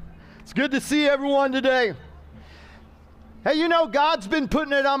It's good to see everyone today. Hey, you know, God's been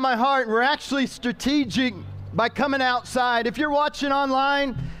putting it on my heart, and we're actually strategic by coming outside. If you're watching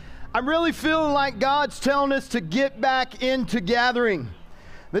online, I'm really feeling like God's telling us to get back into gathering,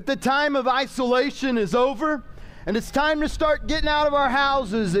 that the time of isolation is over, and it's time to start getting out of our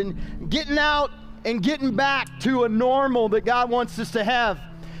houses and getting out and getting back to a normal that God wants us to have.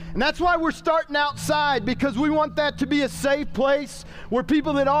 And that's why we're starting outside, because we want that to be a safe place where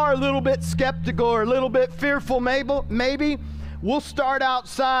people that are a little bit skeptical or a little bit fearful maybe we'll start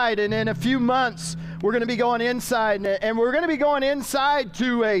outside, and in a few months we're going to be going inside, and we're going to be going inside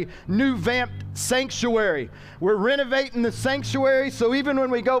to a new vamped sanctuary. We're renovating the sanctuary, so even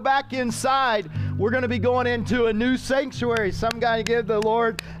when we go back inside, we're going to be going into a new sanctuary. Some guy give the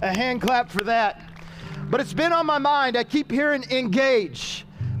Lord a hand clap for that. But it's been on my mind. I keep hearing engage.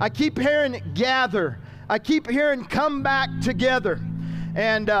 I keep hearing gather. I keep hearing come back together.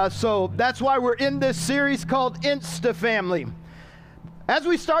 And so that's why we're in this series called Insta Family. As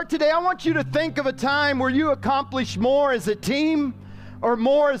we start today, I want you to think of a time where you accomplished more as a team or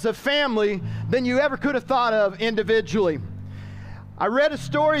more as a family than you ever could have thought of individually. I read a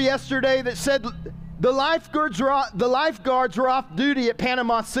story yesterday that said the lifeguards were off duty at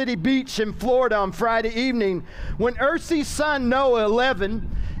Panama City Beach in Florida on Friday evening when Ursi's son Noah,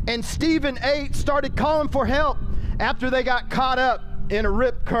 11, and Stephen, 8, started calling for help after they got caught up in a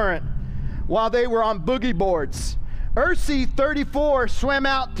rip current while they were on boogie boards. Ursi, 34, swam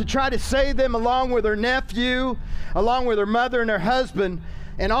out to try to save them along with her nephew, along with her mother and her husband,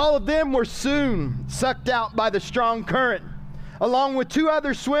 and all of them were soon sucked out by the strong current, along with 2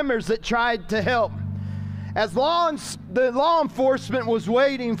 other swimmers that tried to help. As the law enforcement was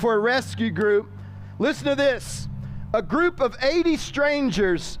waiting for a rescue group, listen to this. A group of 80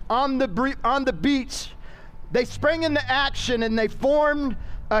 strangers on the beach, they sprang into action and they formed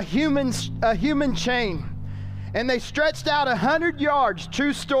a human chain. And they stretched out 100 yards,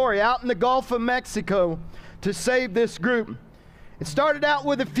 true story, out in the Gulf of Mexico to save this group. It started out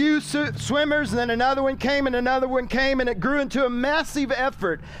with a few swimmers, and then another one came, and another one came, and it grew into a massive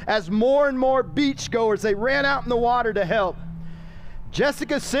effort as more and more beachgoers, they ran out in the water to help.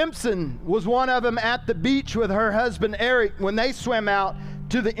 Jessica Simpson was one of them at the beach with her husband Eric when they swam out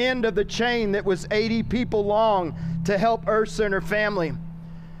to the end of the chain that was 80 people long to help Ursa and her family.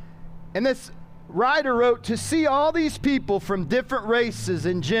 And this writer wrote, to see all these people from different races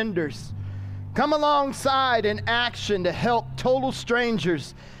and genders come alongside in action to help total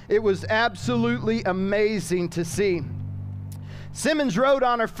strangers, it was absolutely amazing to see. Simmons wrote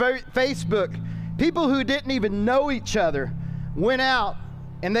on her Facebook, people who didn't even know each other went out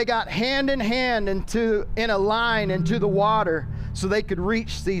and they got hand in hand in a line into the water so they could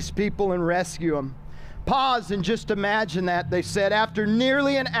reach these people and rescue them. Pause and just imagine that, they said. After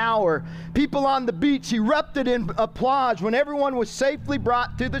nearly an hour, people on the beach erupted in applause when everyone was safely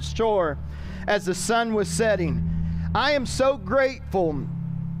brought to the shore as the sun was setting. I am so grateful,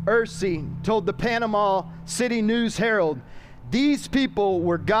 Ursi told the Panama City News Herald. These people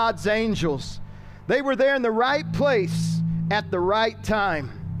were God's angels. They were there in the right place at the right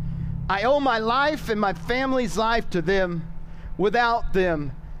time. I owe my life and my family's life to them. Without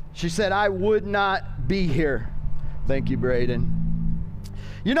them, she said, I would not be here. Thank you, Braden.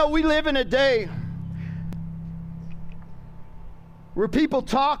 You know, we live in a day where people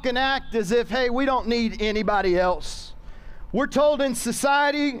talk and act as if, hey, we don't need anybody else. We're told in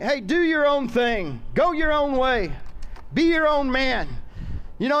society, hey, do your own thing. Go your own way. Be your own man.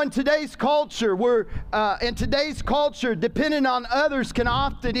 You know, in today's culture, depending on others can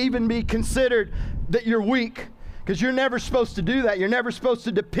often even be considered that you're weak, because you're never supposed to do that. You're never supposed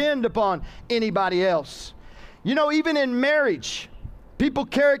to depend upon anybody else. You know, even in marriage, people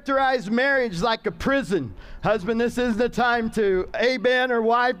characterize marriage like a prison. Husband, this isn't the time to amen, or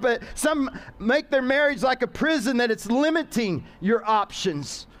wife, but some make their marriage like a prison, that it's limiting your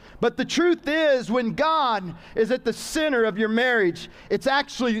options. But the truth is, when God is at the center of your marriage, it's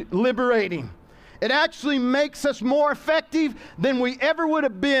actually liberating. It actually makes us more effective than we ever would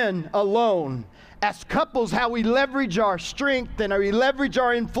have been alone. As couples, how we leverage our strength and how we leverage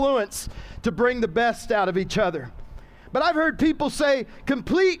our influence to bring the best out of each other. But I've heard people say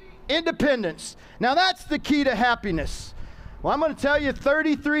complete independence. Now that's the key to happiness. Well, I'm going to tell you,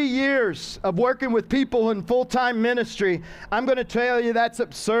 33 years of working with people in full-time ministry, I'm going to tell you that's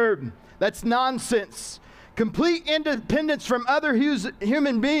absurd. That's nonsense. Complete independence from other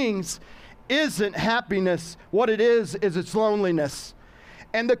human beings isn't happiness. What it is its loneliness.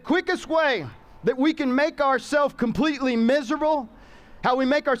 And the quickest way that we can make ourselves completely miserable, how we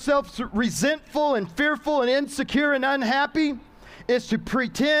make ourselves resentful and fearful and insecure and unhappy, is to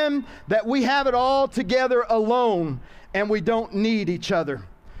pretend that we have it all together alone and we don't need each other.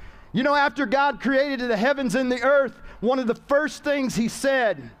 You know, after God created the heavens and the earth, one of the first things he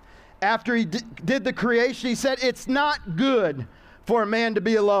said after he did the creation, he said, it's not good for a man to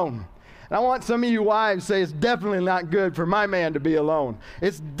be alone. And I want some of you wives to say, it's definitely not good for my man to be alone.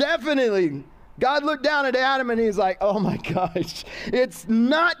 It's definitely, God looked down at Adam and he's like, oh my gosh, it's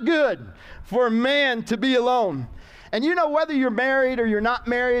not good for a man to be alone. And you know, whether you're married or you're not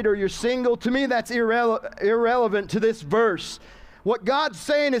married or you're single, to me that's irrelevant to this verse. What God's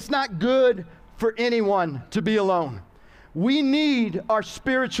saying, it's not good for anyone to be alone. We need our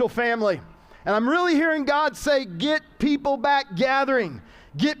spiritual family. And I'm really hearing God say, get people back gathering.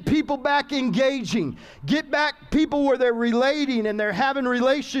 Get people back engaging. Get back people where they're relating and they're having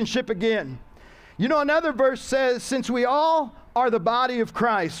relationship again. You know, another verse says, since we all are the body of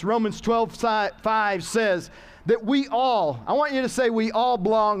Christ, Romans 12:5 says that we all, I want you to say we all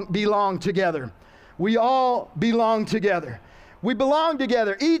belong together. We all belong together. We belong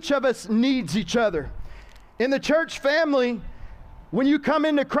together. Each of us needs each other. In the church family, when you come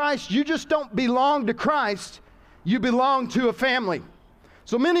into Christ, you just don't belong to Christ. You belong to a family.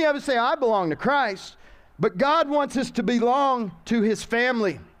 So many of us say, I belong to Christ, but God wants us to belong to his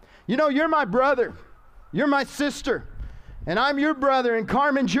family. You know, you're my brother, you're my sister, and I'm your brother, and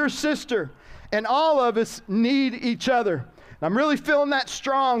Carmen's your sister, and all of us need each other. I'm really feeling that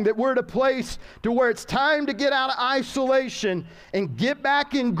strong that we're at a place to where it's time to get out of isolation and get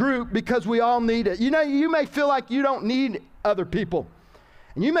back in group because we all need it. You know, you may feel like you don't need other people,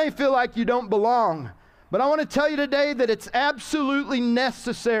 and you may feel like you don't belong. But I want to tell you today that it's absolutely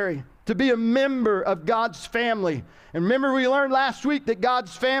necessary to be a member of God's family. And remember, we learned last week that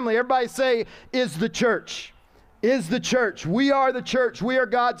God's family, everybody say, is the church. Is the church. We are the church. We are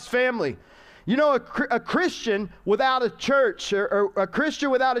God's family. You know, a Christian without a church, or a Christian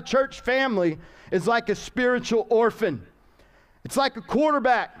without a church family is like a spiritual orphan. It's like a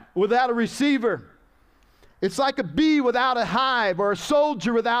quarterback without a receiver. It's like a bee without a hive, or a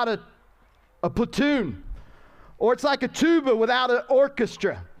soldier without a platoon. Or it's like a tuba without an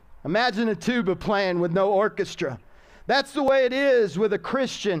orchestra. Imagine a tuba playing with no orchestra. That's the way it is with a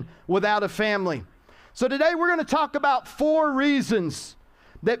Christian without a family. So today we're going to talk about 4 reasons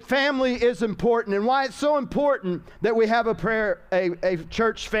that family is important and why it's so important that we have a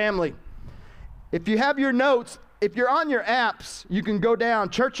church family. If you have your notes, if you're on your apps, you can go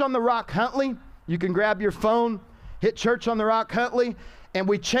down Church on the Rock Huntley. You can grab your phone, hit Church on the Rock Huntley, and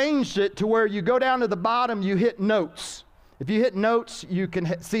we changed it to where you go down to the bottom, you hit notes. If you hit notes, you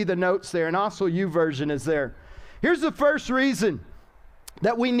can see the notes there, and also YouVersion is there. Here's the first reason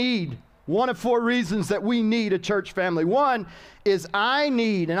that we need, one of 4 reasons that we need a church family. One is I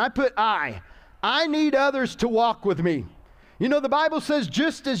need, and I put I need others to walk with me. You know, the Bible says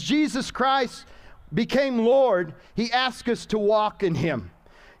just as Jesus Christ became Lord, he asked us to walk in him.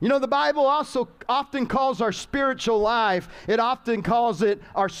 You know, the Bible also often calls our spiritual life, it often calls it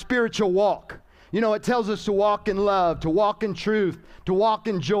our spiritual walk. You know, it tells us to walk in love, to walk in truth, to walk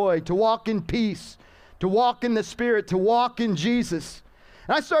in joy, to walk in peace, to walk in the Spirit, to walk in Jesus.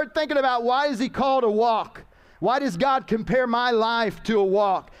 And I started thinking about, why is he called a walk? Why does God compare my life to a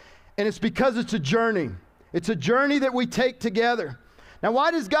walk? And it's because it's a journey. It's a journey that we take together. Now,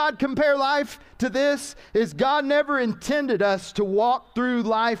 why does God compare life to this? Is God never intended us to walk through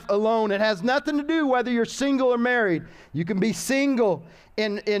life alone. It has nothing to do whether you're single or married. You can be single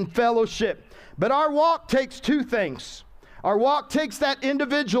in fellowship. But our walk takes 2 things. Our walk takes that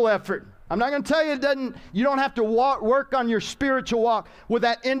individual effort. I'm not going to tell you you don't have to work on your spiritual walk with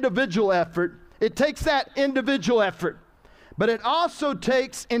that individual effort. It takes that individual effort. But it also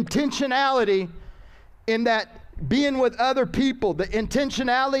takes intentionality in that being with other people, the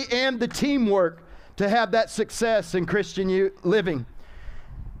intentionality and the teamwork to have that success in Christian living.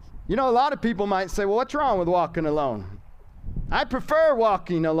 You know, a lot of people might say, well, what's wrong with walking alone? I prefer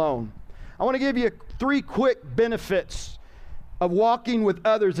walking alone. I want to give you 3 quick benefits of walking with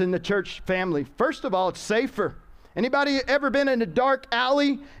others in the church family. First of all, it's safer. Anybody ever been in a dark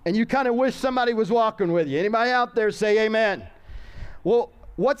alley and you kind of wish somebody was walking with you? Anybody out there say amen? Well,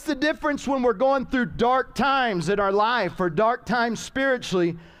 what's the difference when we're going through dark times in our life or dark times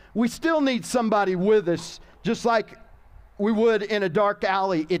spiritually? We still need somebody with us, just like we would in a dark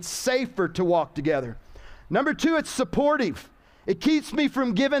alley. It's safer to walk together. Number 2, it's supportive. It keeps me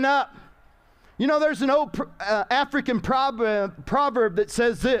from giving up. You know, there's an old African proverb that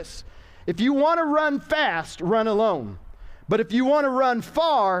says this: if you want to run fast, run alone. But if you want to run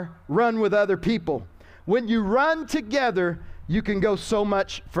far, run with other people. When you run together, you can go so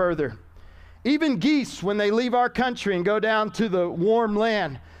much further. Even geese, when they leave our country and go down to the warm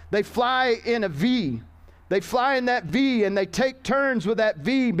land, they fly in a V. They fly in that V, and they take turns with that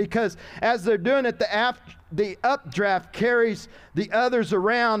V, because as they're doing it, the updraft carries the others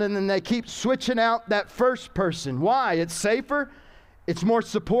around, and then they keep switching out that first person. Why? It's safer, it's more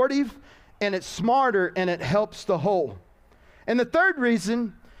supportive, and it's smarter, and it helps the whole. And the third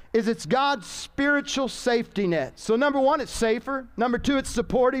reason is it's God's spiritual safety net. So number one, it's safer. Number two, it's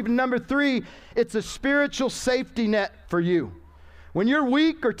supportive. And number three, it's a spiritual safety net for you. When you're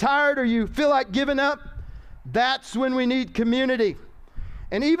weak or tired or you feel like giving up, that's when we need community.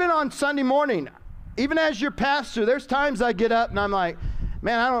 And even on Sunday morning, even as your pastor, there's times I get up and I'm like,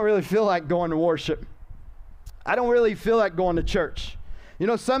 man, I don't really feel like going to worship. I don't really feel like going to church. You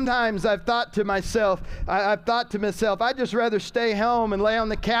know, sometimes I've thought to myself, I'd just rather stay home and lay on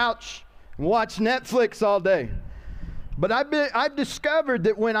the couch and watch Netflix all day. But I've discovered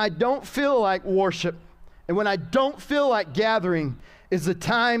that when I don't feel like worship and when I don't feel like gathering is the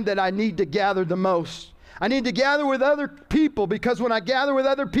time that I need to gather the most. I need to gather with other people, because when I gather with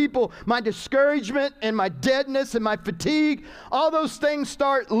other people, my discouragement and my deadness and my fatigue, all those things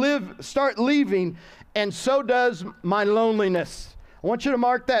start leaving, and so does my loneliness. I want you to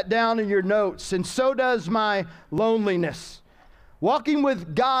mark that down in your notes. And so does my loneliness. Walking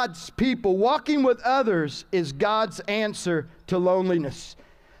with God's people, walking with others, is God's answer to loneliness.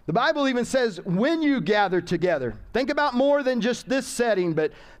 The Bible even says when you gather together. Think about more than just this setting,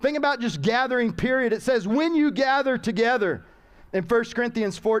 but think about just gathering, period. It says when you gather together. In 1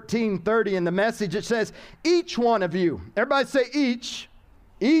 Corinthians 14:30 in the Message, it says, each one of you, everybody say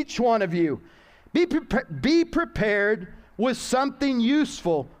each one of you, be prepared with something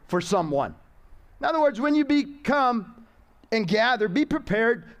useful for someone. In other words, when you come and gather, be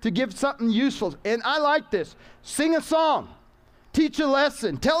prepared to give something useful. And I like this. Sing a song, teach a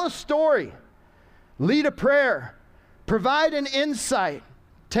lesson, tell a story, lead a prayer, provide an insight.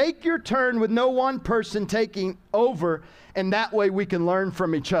 Take your turn with no one person taking over, and that way we can learn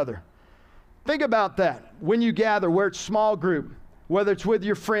from each other. Think about that. When you gather, whether it's small group, whether it's with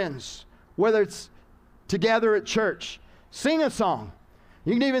your friends, whether it's together at church, sing a song.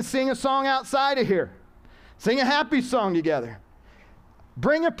 You can even sing a song outside of here. Sing a happy song together.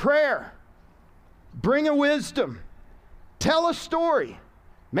 Bring a prayer. Bring a wisdom. Tell a story.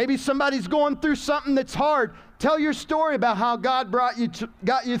 Maybe somebody's going through something that's hard. Tell your story about how God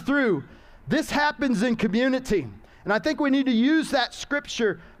got you through. This happens in community. And I think we need to use that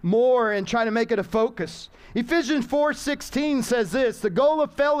scripture more and try to make it a focus. Ephesians 4:16 says this. The goal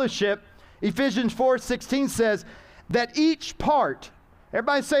of fellowship, Ephesians 4:16 says, that each part,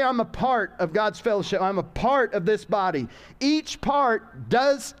 everybody say, I'm a part of God's fellowship. I'm a part of this body. Each part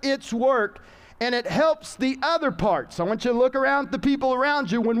does its work, and it helps the other parts. I want you to look around at the people around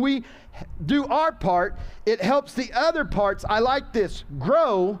you. When we do our part, it helps the other parts. I like this.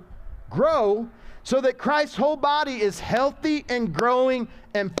 Grow, so that Christ's whole body is healthy and growing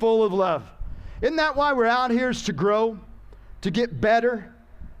and full of love. Isn't that why we're out here, is to grow, to get better,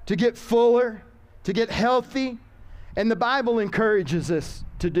 to get fuller, to get healthy? And the Bible encourages us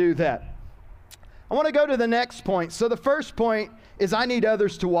to do that. I want to go to the next point. So the first point is I need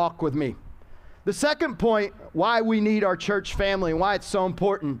others to walk with me. The second point, why we need our church family and why it's so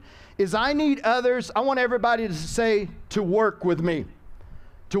important, is I need others. I want everybody to say, to work with me.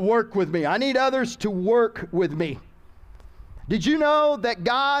 To work with me. I need others to work with me. Did you know that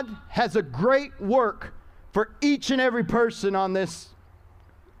God has a great work for each and every person on this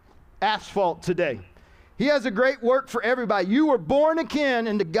asphalt today? He has a great work for everybody. You were born again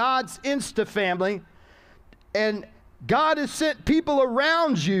into God's Insta family, and God has sent people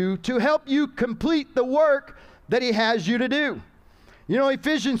around you to help you complete the work that He has you to do. You know,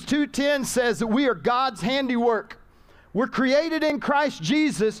 Ephesians 2:10 says that we are God's handiwork. We're created in Christ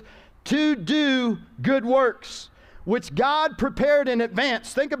Jesus to do good works, which God prepared in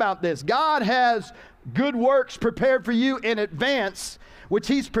advance. Think about this. God has good works prepared for you in advance, which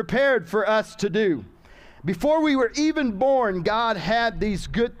He's prepared for us to do. Before we were even born, God had these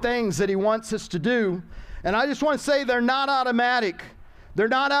good things that He wants us to do. And I just want to say they're not automatic. They're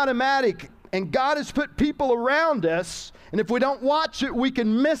not automatic. And God has put people around us, and if we don't watch it, we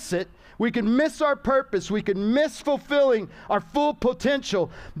can miss it. We can miss our purpose. We can miss fulfilling our full potential.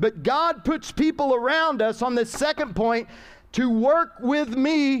 But God puts people around us, on this second point, to work with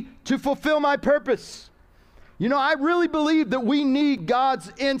me to fulfill my purpose. You know, I really believe that we need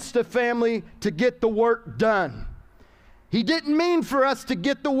God's Insta family to get the work done. He didn't mean for us to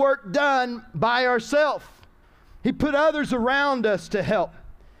get the work done by ourselves. He put others around us to help.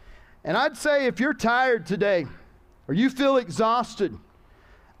 And I'd say if you're tired today or you feel exhausted,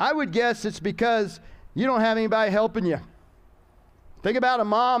 I would guess it's because you don't have anybody helping you. Think about a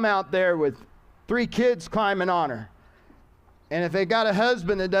mom out there with 3 kids climbing on her. And if they got a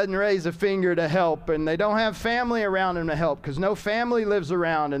husband that doesn't raise a finger to help, and they don't have family around them to help, because no family lives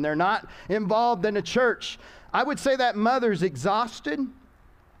around, and they're not involved in a church, I would say that mother's exhausted.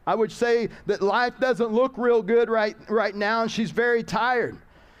 I would say that life doesn't look real good right now, and she's very tired.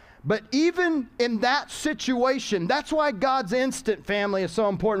 But even in that situation, that's why God's instant family is so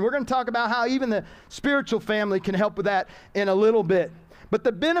important. We're going to talk about how even the spiritual family can help with that in a little bit. But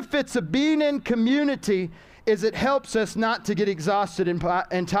the benefits of being in community is it helps us not to get exhausted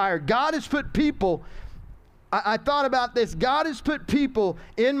and tired. God has put people, I thought about this, God has put people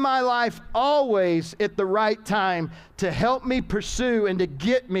in my life always at the right time to help me pursue and to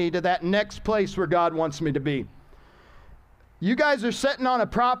get me to that next place where God wants me to be. You guys are sitting on a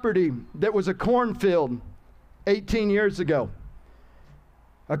property that was a cornfield 18 years ago.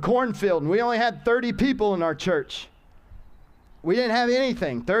 A cornfield, and we only had 30 people in our church. We didn't have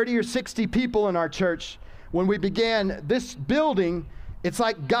anything, 30 or 60 people in our church. When we began this building, it's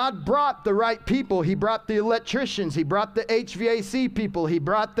like God brought the right people. He brought the electricians. He brought the HVAC people. He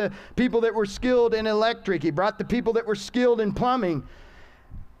brought the people that were skilled in electric. He brought the people that were skilled in plumbing.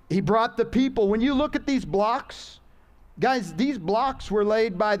 He brought the people. When you look at these blocks, guys, these blocks were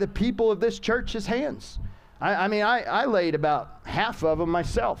laid by the people of this church's hands. I laid about half of them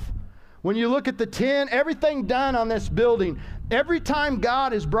myself. When you look at the tin, everything done on this building, every time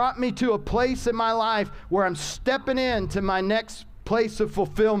God has brought me to a place in my life where I'm stepping into my next place of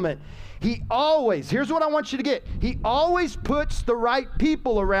fulfillment, He always, here's what I want you to get, He always puts the right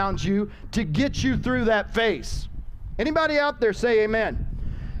people around you to get you through that phase. Anybody out there say amen?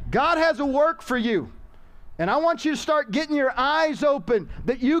 God has a work for you. And I want you to start getting your eyes open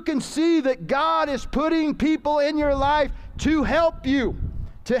that you can see that God is putting people in your life to help you.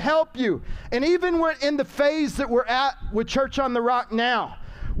 To help you. And even when in the phase that we're at with Church on the Rock now,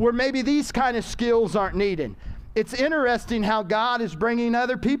 where maybe these kind of skills aren't needed, it's interesting how God is bringing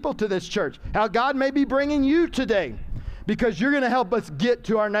other people to this church. How God may be bringing you today, because you're going to help us get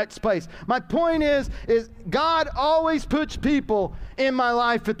to our next place. My point is God always puts people in my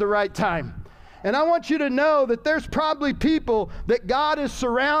life at the right time. And I want you to know that there's probably people that God is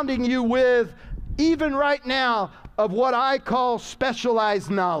surrounding you with, even right now, of what I call specialized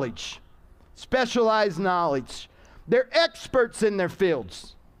knowledge. Specialized knowledge. They're experts in their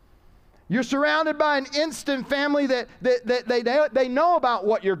fields. You're surrounded by an instant family that they know about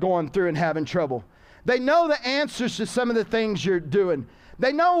what you're going through and having trouble. They know the answers to some of the things you're doing.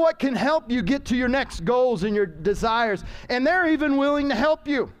 They know what can help you get to your next goals and your desires. And they're even willing to help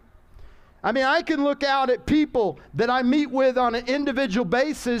you. I mean, I can look out at people that I meet with on an individual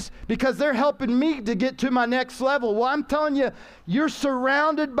basis because they're helping me to get to my next level. Well, I'm telling you, you're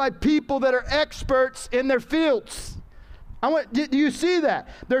surrounded by people that are experts in their fields. Do you see that?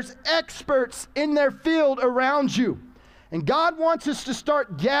 There's experts in their field around you. And God wants us to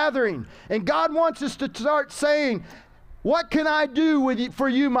start gathering. And God wants us to start saying, what can I do for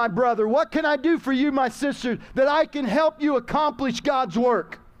you, my brother? What can I do for you, my sister, that I can help you accomplish God's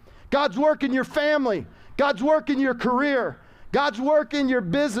work? God's work in your family, God's work in your career, God's work in your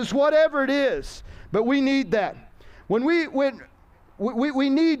business, whatever it is. But we need that. When we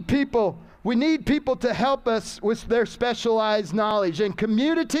need people, we need people to help us with their specialized knowledge. And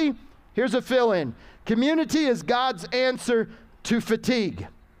community, here's a fill-in. Community is God's answer to fatigue.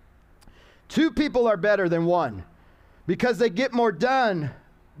 2 people are better than 1 because they get more done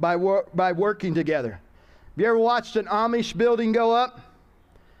by working together. Have you ever watched an Amish building go up?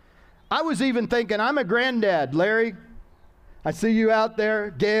 I was even thinking, I'm a granddad. Larry, I see you out there.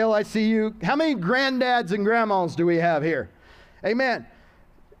 Gail, I see you. How many granddads and grandmas do we have here? Amen.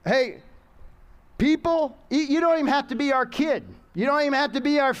 Hey, people, you don't even have to be our kid. You don't even have to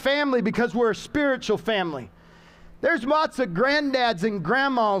be our family because we're a spiritual family. There's lots of granddads and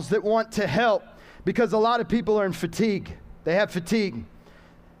grandmas that want to help because a lot of people are in fatigue. They have fatigue.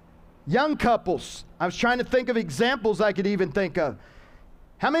 Young couples, I was trying to think of examples I could even think of.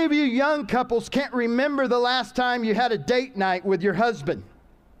 How many of you young couples can't remember the last time you had a date night with your husband?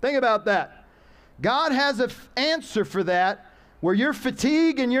 Think about that. God has an answer for that, where you're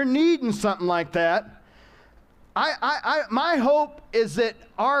fatigued and you're needing something like that. My hope is that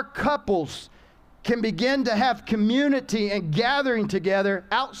our couples can begin to have community and gathering together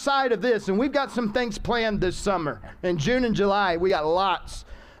outside of this. And we've got some things planned this summer. In June and July, we got lots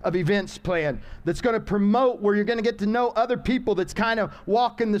of events planned that's going to promote where you're going to get to know other people that's kind of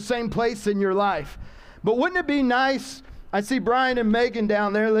walking the same place in your life. But wouldn't it be nice? I see Brian and Megan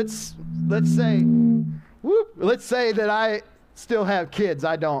down there. Let's say that I still have kids.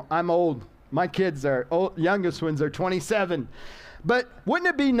 I don't. I'm old. My kids are old. Youngest ones are 27. But wouldn't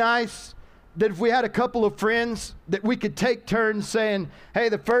it be nice that if we had a couple of friends that we could take turns saying, hey,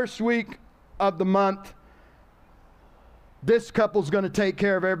 the first week of the month, this couple's going to take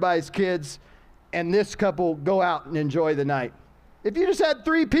care of everybody's kids, and this couple go out and enjoy the night. If you just had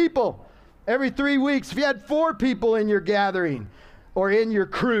 3 people every 3 weeks, if you had 4 people in your gathering or in your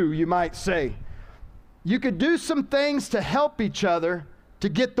crew, you might say, you could do some things to help each other to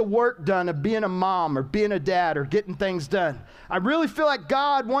get the work done of being a mom or being a dad or getting things done. I really feel like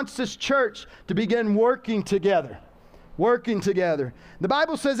God wants this church to begin working together. Working together. The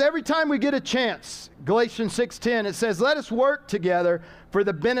Bible says every time we get a chance, Galatians 6:10, it says, let us work together for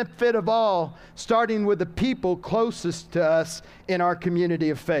the benefit of all, starting with the people closest to us in our community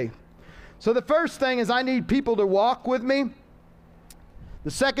of faith. So the first thing is I need people to walk with me.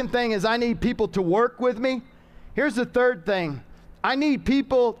 The second thing is I need people to work with me. Here's the third thing. I need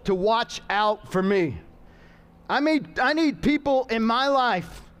people to watch out for me. I need people in my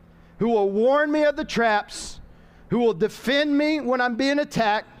life who will warn me of the traps, who will defend me when I'm being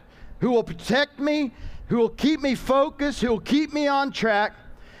attacked, who will protect me, who will keep me focused, who will keep me on track.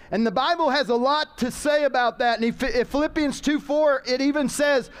 And the Bible has a lot to say about that. And if Philippians 2:4, it even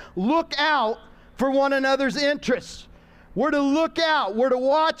says, look out for one another's interests. We're to look out. We're to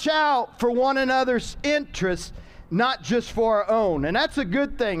watch out for one another's interests, not just for our own. And that's a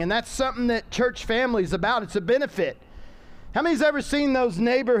good thing. And that's something that church family is about. It's a benefit. How many's ever seen those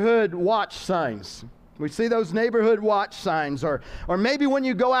neighborhood watch signs? We see those neighborhood watch signs, or maybe when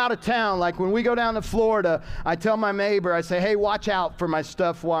you go out of town, like when we go down to Florida, I tell my neighbor, I say, hey, watch out for my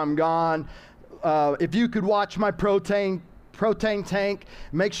stuff while I'm gone. If you could watch my propane tank,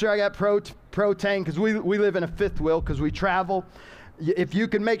 make sure I got propane, because we live in a fifth wheel because we travel. If you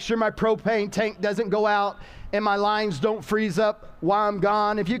can make sure my propane tank doesn't go out and my lines don't freeze up while I'm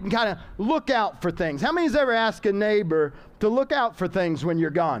gone, if you can kind of look out for things. How many's ever asked a neighbor to look out for things when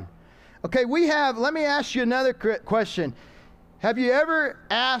you're gone? Okay, let me ask you another question. Have you ever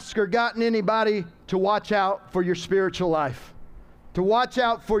asked or gotten anybody to watch out for your spiritual life? To watch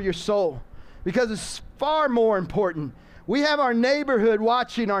out for your soul? Because it's far more important. We have our neighborhood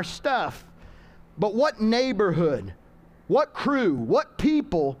watching our stuff. But what neighborhood, what crew, what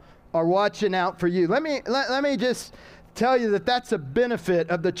people are watching out for you? Let me just tell you that that's a benefit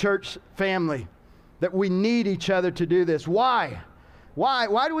of the church family, that we need each other to do this. Why?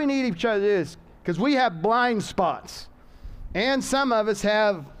 Why do we need each other to do this? Because we have blind spots. And some of us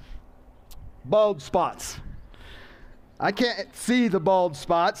have bald spots. I can't see the bald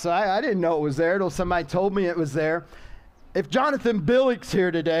spots. I didn't know it was there until somebody told me it was there. If Jonathan Billick's here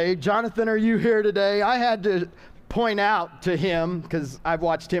today, Jonathan, are you here today? I had to point out to him, because I've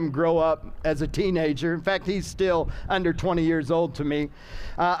watched him grow up as a teenager. In fact, he's still under 20 years old to me.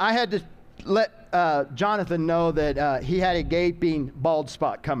 I had to let Jonathan know that he had a gaping bald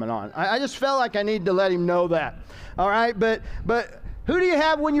spot coming on. I just felt like I needed to let him know that. All right, but who do you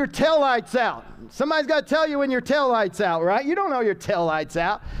have when your taillight's out? Somebody's got to tell you when your taillight's out, right? You don't know your taillight's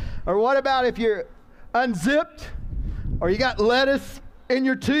out. Or what about if you're unzipped, or you got lettuce in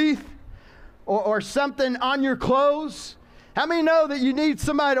your teeth, or something on your clothes? How many know that you need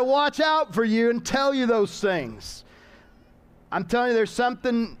somebody to watch out for you and tell you those things? I'm telling you, there's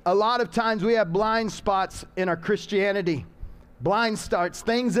something, a lot of times we have blind spots in our Christianity. Blind spots,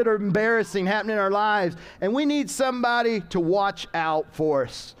 things that are embarrassing happening in our lives. And we need somebody to watch out for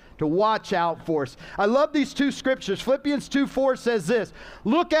us. To watch out for us. I love these two scriptures. Philippians 2:4 says this,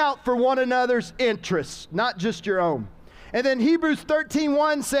 look out for one another's interests, not just your own. And then Hebrews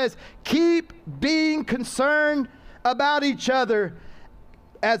 13:1 says, keep being concerned about each other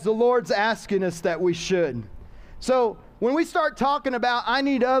as the Lord's asking us that we should. So when we start talking about I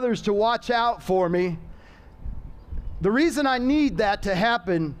need others to watch out for me, the reason I need that to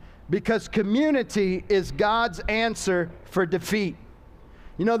happen, because community is God's answer for defeat.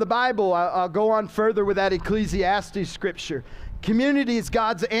 You know, the Bible, I'll go on further with that Ecclesiastes scripture. Community is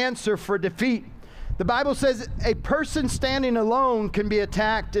God's answer for defeat. The Bible says a person standing alone can be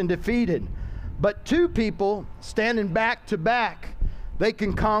attacked and defeated, but two people standing back to back, they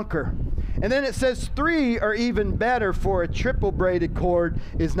can conquer. And then it says 3 are even better, for a triple braided cord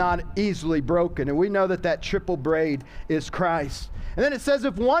is not easily broken. And we know that that triple braid is Christ. And then it says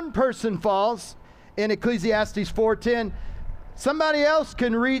if one person falls, in Ecclesiastes 4:10, somebody else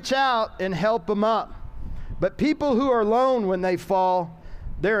can reach out and help them up. But people who are alone when they fall,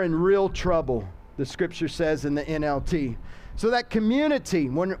 they're in real trouble, the scripture says in the NLT. So that community,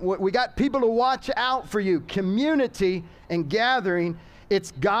 when we got people to watch out for you, community and gathering,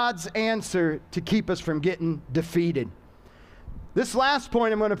 it's God's answer to keep us from getting defeated. This last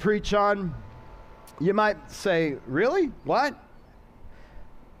point I'm going to preach on, you might say, really? What?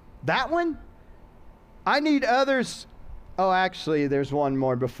 That one? I need others. Oh, actually, there's one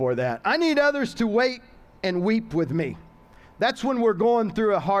more before that. I need others to wait and weep with me. That's when we're going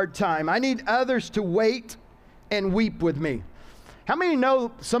through a hard time. I need others to wait and weep with me. How many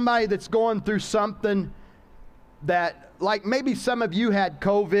know somebody that's going through something that, like maybe some of you had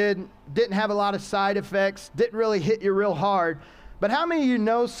COVID, didn't have a lot of side effects, didn't really hit you real hard, but how many of you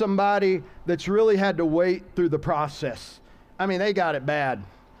know somebody that's really had to wait through the process? I mean, they got it bad.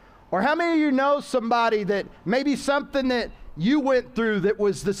 Or how many of you know somebody that maybe something that you went through that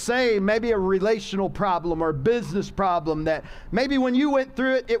was the same, maybe a relational problem or a business problem that maybe when you went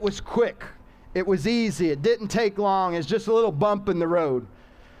through it, it was quick, it was easy, it didn't take long, it's just a little bump in the road.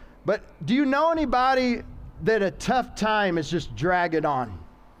 But do you know anybody that a tough time is just dragging on?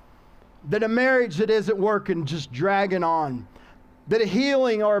 That a marriage that isn't working just dragging on? That a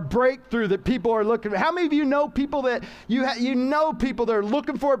healing or a breakthrough that people are looking for? How many of you know people that you know people that are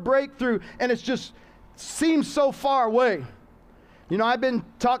looking for a breakthrough and it's just seems so far away? You know, I've been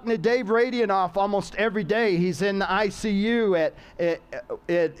talking to Dave Radionoff almost every day. He's in the ICU at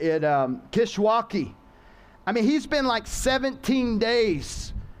Kishwaukee. I mean, he's been like 17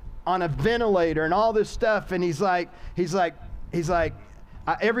 days on a ventilator and all this stuff, and he's like,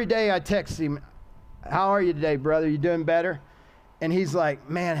 every day I text him, how are you today, brother? You doing better? And he's like,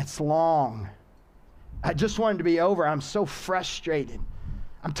 man, it's long. I just want it to be over. I'm so frustrated.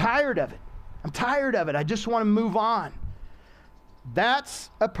 I'm tired of it. I just want to move on.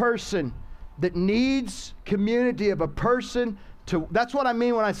 That's a person that needs community of a person to, that's what I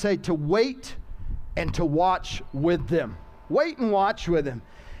mean when I say to wait and to watch with them. Wait and watch with them.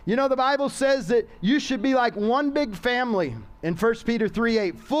 You know, the Bible says that you should be like one big family in 1 Peter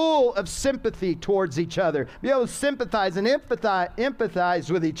 3:8, full of sympathy towards each other. Be able to sympathize and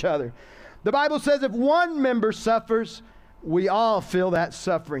empathize with each other. The Bible says if one member suffers, we all feel that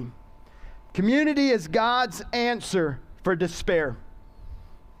suffering. Community is God's answer for despair.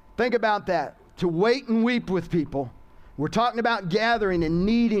 Think about that. To wait and weep with people. We're talking about gathering and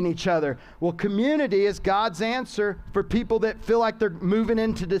needing each other. Well, community is God's answer for people that feel like they're moving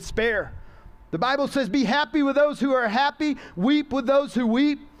into despair. The Bible says, be happy with those who are happy, weep with those who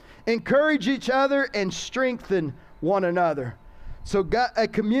weep, encourage each other, and strengthen one another. So a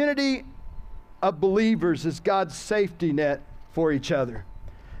community of believers is God's safety net for each other.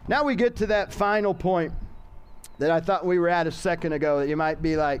 Now we get to that final point that I thought we were at a second ago, that you might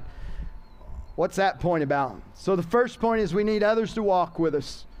be like, what's that point about? So the first point is we need others to walk with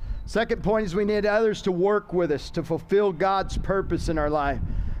us. Second point is we need others to work with us to fulfill God's purpose in our life.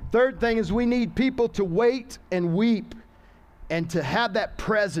 Third thing is we need people to wait and weep and to have that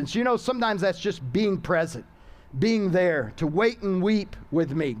presence. You know, sometimes that's just being present, being there, to wait and weep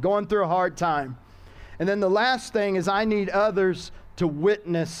with me, going through a hard time. And then the last thing is I need others to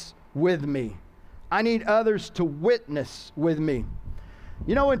witness with me. I need others to witness with me.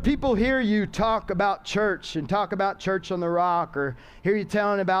 You know, when people hear you talk about church and talk about Church on the Rock, or hear you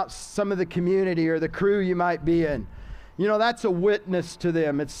telling about some of the community or the crew you might be in, you know, that's a witness to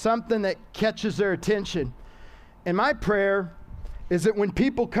them. It's something that catches their attention. And my prayer is that when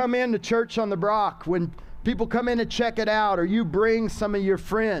people come into Church on the Rock, when people come in to check it out, or you bring some of your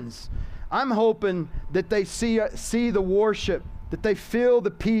friends, I'm hoping that they see the worship, that they feel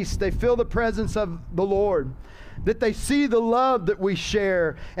the peace, they feel the presence of the Lord, that they see the love that we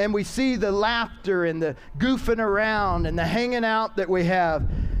share, and we see the laughter and the goofing around and the hanging out that we have,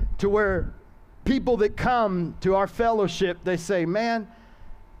 to where people that come to our fellowship, they say, man,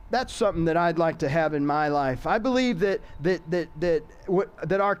 that's something that I'd like to have in my life. I believe that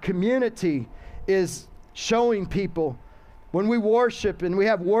our community is showing people, when we worship and we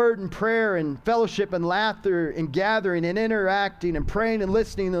have word and prayer and fellowship and laughter and gathering and interacting and praying and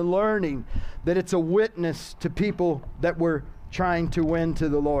listening and learning, that it's a witness to people that we're trying to win to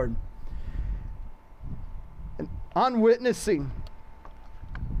the Lord. And on witnessing,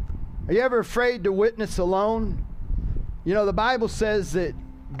 are you ever afraid to witness alone? You know, the Bible says that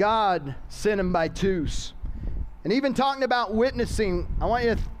God sent them by twos. And even talking about witnessing, I want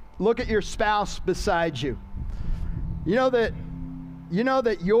you to look at your spouse beside you. You know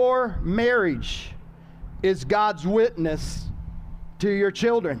that your marriage is God's witness to your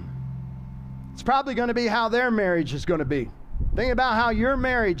children. It's probably going to be how their marriage is going to be. Think about how your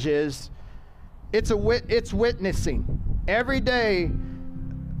marriage is. It's witnessing. Every day,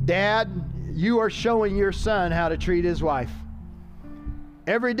 Dad, you are showing your son how to treat his wife.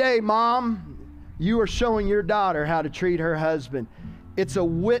 Every day, Mom, you are showing your daughter how to treat her husband. It's a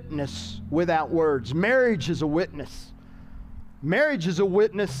witness without words. Marriage is a witness. Marriage is a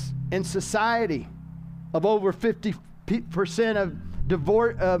witness in society. Of over 50%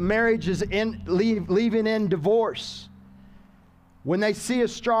 of marriages leaving in divorce. When they see a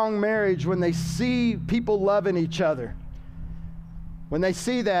strong marriage, when they see people loving each other, when they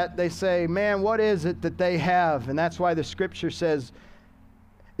see that, they say, man, what is it that they have? And that's why the scripture says,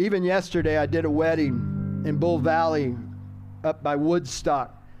 even yesterday I did a wedding in Bull Valley up by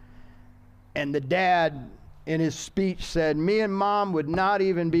Woodstock. And the dad in his speech said, me and mom would not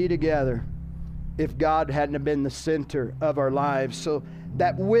even be together if God hadn't have been the center of our lives. So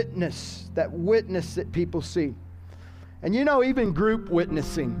that witness that people see. And you know, even group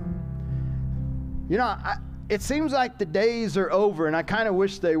witnessing. You know, it seems like the days are over, and I kind of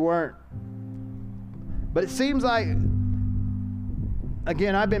wish they weren't. But it seems like,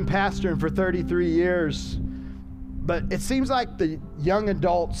 again, I've been pastoring for 33 years, but it seems like the young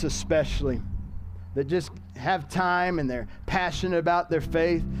adults especially, that just have time and they're passionate about their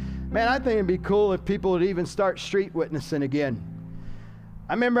faith. Man, I think it'd be cool if people would even start street witnessing again.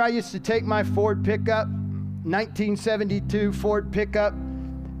 I remember I used to take my Ford pickup, 1972 Ford pickup,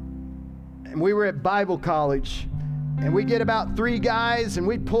 and we were at Bible college, and we'd get about 3 guys, and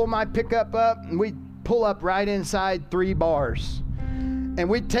we'd pull my pickup up, and we'd pull up right inside 3 bars. And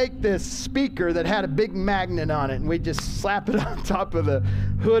we'd take this speaker that had a big magnet on it, and we'd just slap it on top of the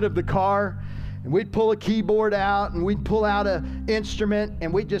hood of the car, and we'd pull a keyboard out, and we'd pull out an instrument,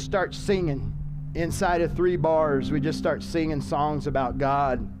 and we'd just start singing inside of 3 bars. We'd just start singing songs about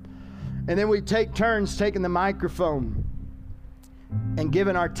God. And then we'd take turns taking the microphone and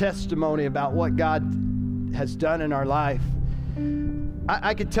giving our testimony about what God has done in our life.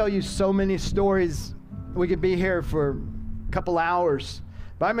 I could tell you so many stories. We could be here for a couple hours.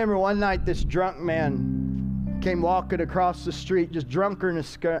 But I remember one night this drunk man came walking across the street, just drunker than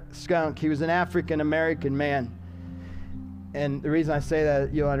a skunk. He was an African-American man. And the reason I say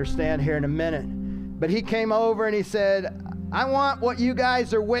that, you'll understand here in a minute. But he came over and he said, I want what you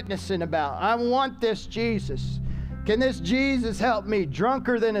guys are witnessing about. I want this Jesus. Can this Jesus help me?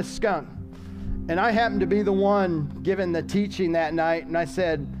 Drunker than a skunk. And I happened to be the one giving the teaching that night. And I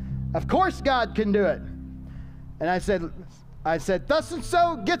said, of course God can do it. And I said, thus and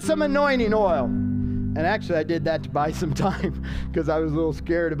so, get some anointing oil. And actually I did that to buy some time because I was a little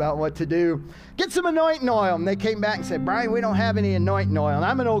scared about what to do. Get some anointing oil. And they came back and said, Brian, we don't have any anointing oil. And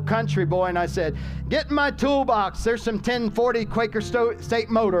I'm an old country boy. And I said, get in my toolbox. There's some 1040 Quaker State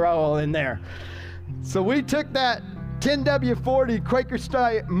motor oil in there. So we took that 10W40 Quaker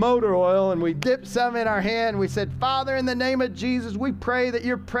State motor oil and we dipped some in our hand. We said, Father, in the name of Jesus, we pray that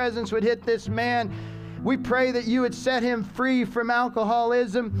your presence would hit this man. We pray that you would set him free from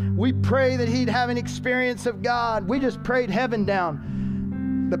alcoholism. We pray that he'd have an experience of God. We just prayed heaven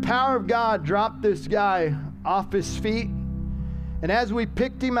down. The power of God dropped this guy off his feet. And as we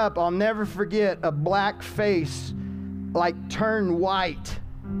picked him up, I'll never forget, a black face like turned white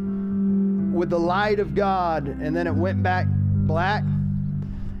with the light of God. And then it went back black.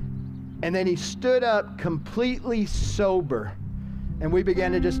 And then he stood up completely sober. And we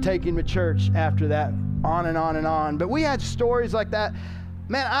began to just take him to church after that, on and on and on. But we had stories like that.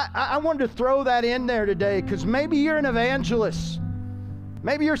 Man, I wanted to throw that in there today because maybe you're an evangelist.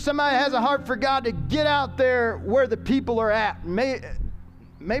 Maybe you're somebody that has a heart for God to get out there where the people are at.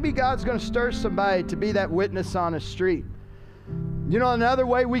 Maybe God's going to stir somebody to be that witness on a street. You know, another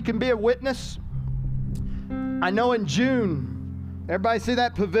way we can be a witness? I know in June, everybody see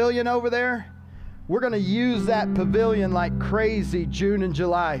that pavilion over there? We're going to use that pavilion like crazy June and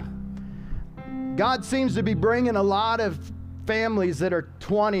July. God seems to be bringing a lot of families that are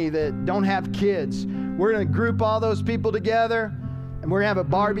 20 that don't have kids. We're going to group all those people together, and we're going to have a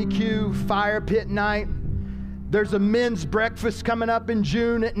barbecue, fire pit night. There's a men's breakfast coming up in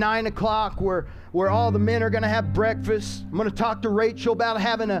June at 9 o'clock where all the men are going to have breakfast. I'm going to talk to Rachel about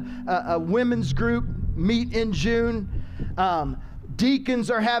having a women's group meet in June. Deacons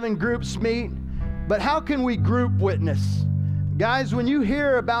are having groups meet. But how can we group witness? Guys, when you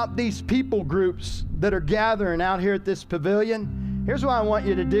hear about these people groups that are gathering out here at this pavilion, here's what I want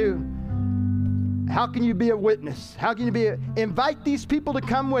you to do. How can you be a witness? How can you invite these people to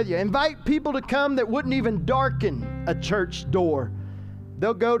come with you. Invite people to come that wouldn't even darken a church door.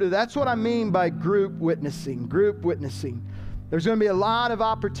 They'll go to, that's what I mean by group witnessing, group witnessing. There's going to be a lot of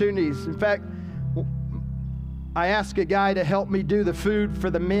opportunities. In fact, I asked a guy to help me do the food for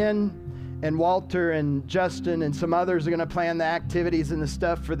the men, and Walter and Justin and some others are going to plan the activities and the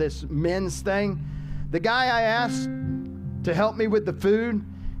stuff for this men's thing. The guy I asked to help me with the food,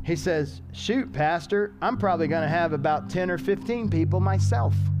 he says, shoot, Pastor, I'm probably going to have about 10 or 15 people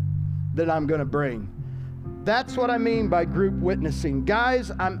myself that I'm going to bring. That's what I mean by group witnessing.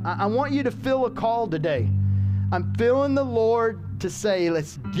 Guys, I want you to feel a call today. I'm feeling the Lord to say,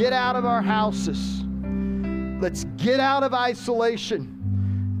 let's get out of our houses. Let's get out of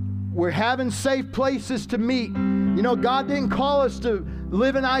isolation. We're having safe places to meet. You know, God didn't call us to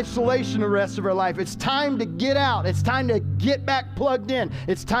live in isolation the rest of our life. It's time to get out. It's time to get back plugged in.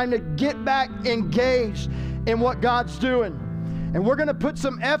 It's time to get back engaged in what God's doing. And we're going to put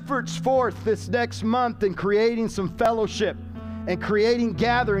some efforts forth this next month in creating some fellowship and creating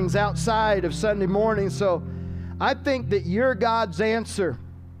gatherings outside of Sunday morning. So I think that you're God's answer.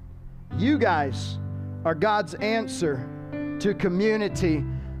 You guys are God's answer to community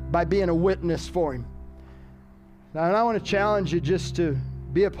by being a witness for Him. Now, and I want to challenge you just to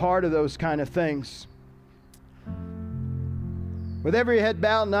be a part of those kind of things. With every head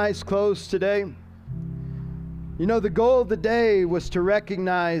bowed and eyes closed today, you know, the goal of the day was to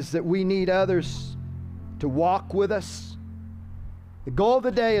recognize that we need others to walk with us. The goal of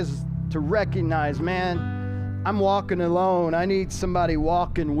the day is to recognize, man, I'm walking alone. I need somebody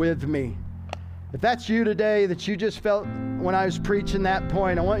walking with me. If that's you today, that you just felt when I was preaching that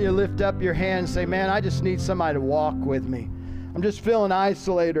point, I want you to lift up your hand and say, man, I just need somebody to walk with me. I'm just feeling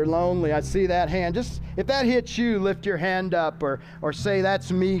isolated or lonely. I see that hand. Just if that hits you, lift your hand up or say,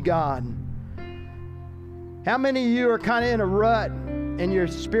 that's me, God. How many of you are kind of in a rut in your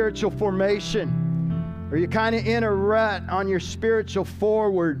spiritual formation? Or you're kind of in a rut on your spiritual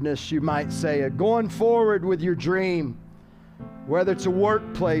forwardness, you might say, going forward with your dream, whether it's a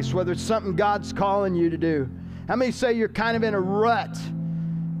workplace, whether it's something God's calling you to do. How many say you're kind of in a rut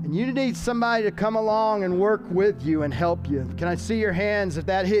and you need somebody to come along and work with you and help you? Can I see your hands if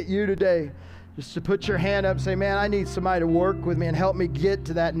that hit you today? Just to put your hand up and say, man, I need somebody to work with me and help me get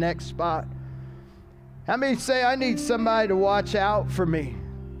to that next spot. How many say, I need somebody to watch out for me?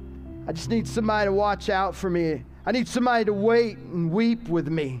 I just need somebody to watch out for me. I need somebody to wait and weep with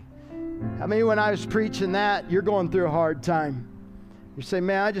me. How many, when I was preaching that, you're going through a hard time? You say,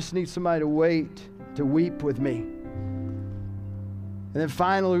 man, I just need somebody to wait, to weep with me. And then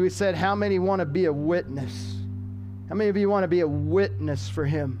finally we said, how many want to be a witness? How many of you want to be a witness for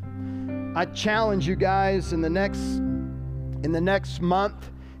Him? I challenge you guys in the next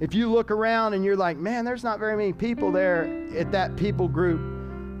month, if you look around and you're like, man, there's not very many people there at that people group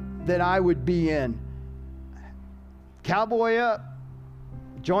that I would be in. Cowboy up.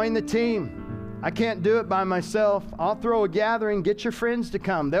 Join the team. I can't do it by myself. I'll throw a gathering. Get your friends to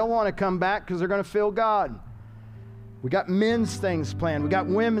come. They'll want to come back because they're going to feel God. We got men's things planned. We got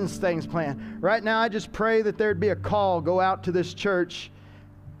women's things planned. Right now, I just pray that there'd be a call, go out to this church,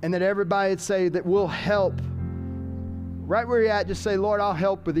 and that everybody would say that we'll help. Right where you're at, just say, Lord, I'll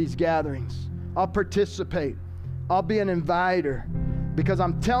help with these gatherings. I'll participate. I'll be an inviter. Because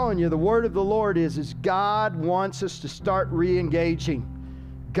I'm telling you, the word of the Lord is God wants us to start re-engaging.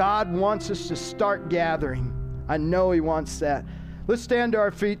 God wants us to start gathering. I know He wants that. Let's stand to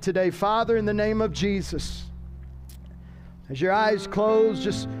our feet today. Father, in the name of Jesus, as your eyes close,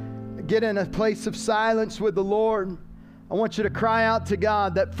 just get in a place of silence with the Lord. I want you to cry out to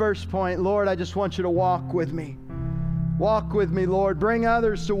God that first point. Lord, I just want you to walk with me. Walk with me, Lord. Bring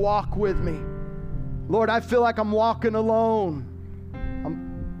others to walk with me. Lord, I feel like I'm walking alone.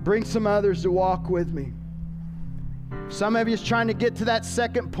 Bring some others to walk with me. Some of you is trying to get to that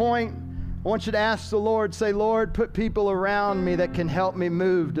second point. I want you to ask the Lord, say, Lord, put people around me that can help me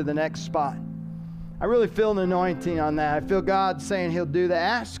move to the next spot. I really feel an anointing on that. I feel God saying He'll do that.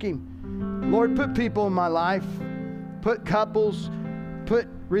 Ask Him, Lord, put people in my life. Put couples, put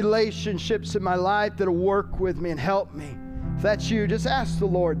relationships in my life that'll work with me and help me. If that's you, just ask the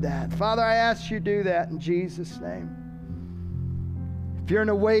Lord that. Father, I ask you to do that in Jesus' name. If you're in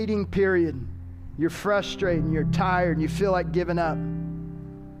a waiting period, you're frustrated and you're tired and you feel like giving up.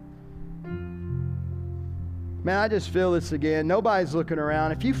 Man, I just feel this again. Nobody's looking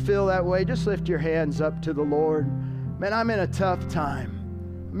around. If you feel that way, just lift your hands up to the Lord. Man, I'm in a tough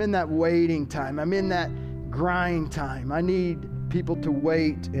time. I'm in that waiting time. I'm in that grind time. I need people to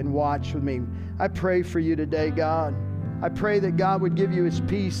wait and watch with me. I pray for you today, God. I pray that God would give you His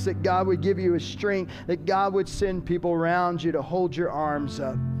peace, that God would give you His strength, that God would send people around you to hold your arms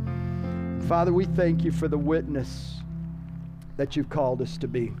up. Father, we thank you for the witness that you've called us to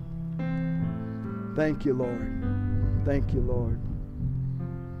be. Thank you, Lord. Thank you, Lord.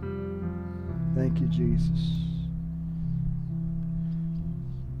 Thank you, Jesus.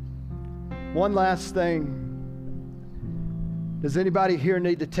 One last thing. Does anybody here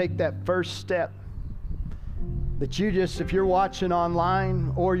need to take that first step? That you just, if you're watching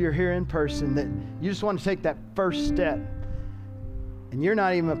online or you're here in person, that you just want to take that first step and you're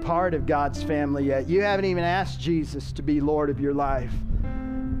not even a part of God's family yet. You haven't even asked Jesus to be Lord of your life.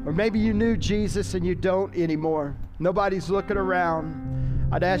 Or maybe you knew Jesus and you don't anymore. Nobody's looking around.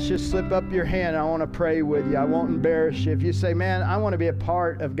 I'd ask you to slip up your hand. I want to pray with you. I won't embarrass you. If you say, man, I want to be a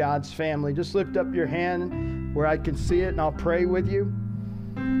part of God's family, just lift up your hand where I can see it and I'll pray with you.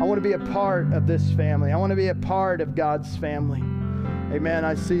 I want to be a part of this family. I want to be a part of God's family. Amen.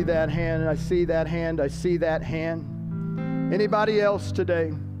 I see that hand, and I see that hand. I see that hand. Anybody else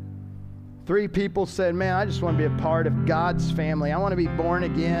today? 3 people said, man, I just want to be a part of God's family. I want to be born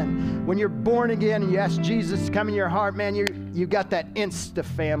again. When you're born again and you ask Jesus to come in your heart, man, you got that insta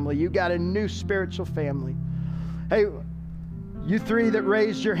family. You got a new spiritual family. Hey, you 3 that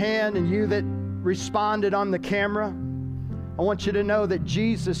raised your hand and you that responded on the camera, I want you to know that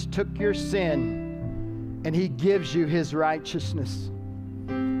Jesus took your sin and He gives you His righteousness.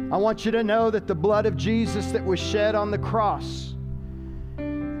 I want you to know that the blood of Jesus that was shed on the cross,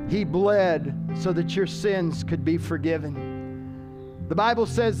 He bled so that your sins could be forgiven. The Bible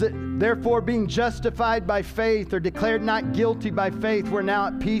says that, therefore, being justified by faith or declared not guilty by faith, we're now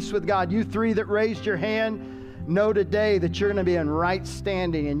at peace with God. You 3 that raised your hand, know today that you're going to be in right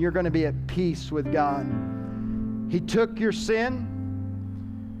standing and you're going to be at peace with God. He took your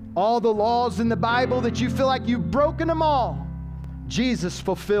sin, all the laws in the Bible that you feel like you've broken them all. Jesus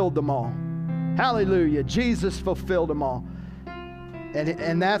fulfilled them all. Hallelujah. Jesus fulfilled them all.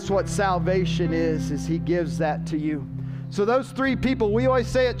 And that's what salvation is He gives that to you. So those 3 people, we always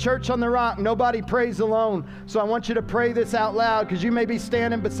say at Church on the Rock, nobody prays alone. So I want you to pray this out loud, because you may be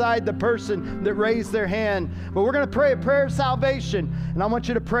standing beside the person that raised their hand. But we're going to pray a prayer of salvation, and I want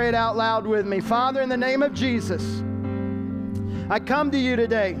you to pray it out loud with me. Father, in the name of Jesus, I come to you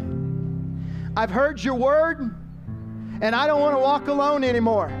today. I've heard your word, and I don't want to walk alone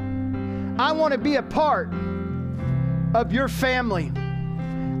anymore. I want to be a part of your family.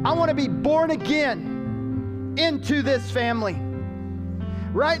 I want to be born again into this family.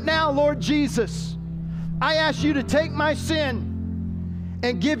 Right now, Lord Jesus, I ask you to take my sin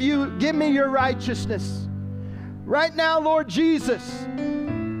and give me your righteousness. Right now, Lord Jesus,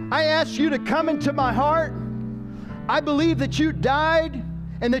 I ask you to come into my heart. I believe that you died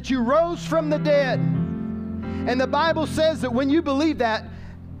and that you rose from the dead. And the Bible says that when you believe that,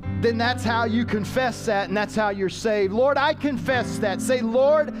 then that's how you confess that, and that's how you're saved. Lord, I confess that. Say,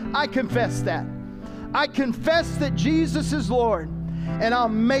 Lord, I confess that. I confess that Jesus is Lord, and I'll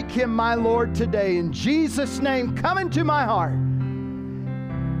make Him my Lord today. In Jesus' name, come into my heart,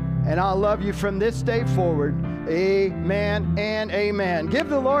 and I'll love you from this day forward. Amen and amen. Give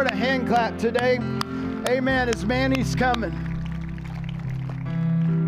the Lord a hand clap today. Amen. As Manny's coming.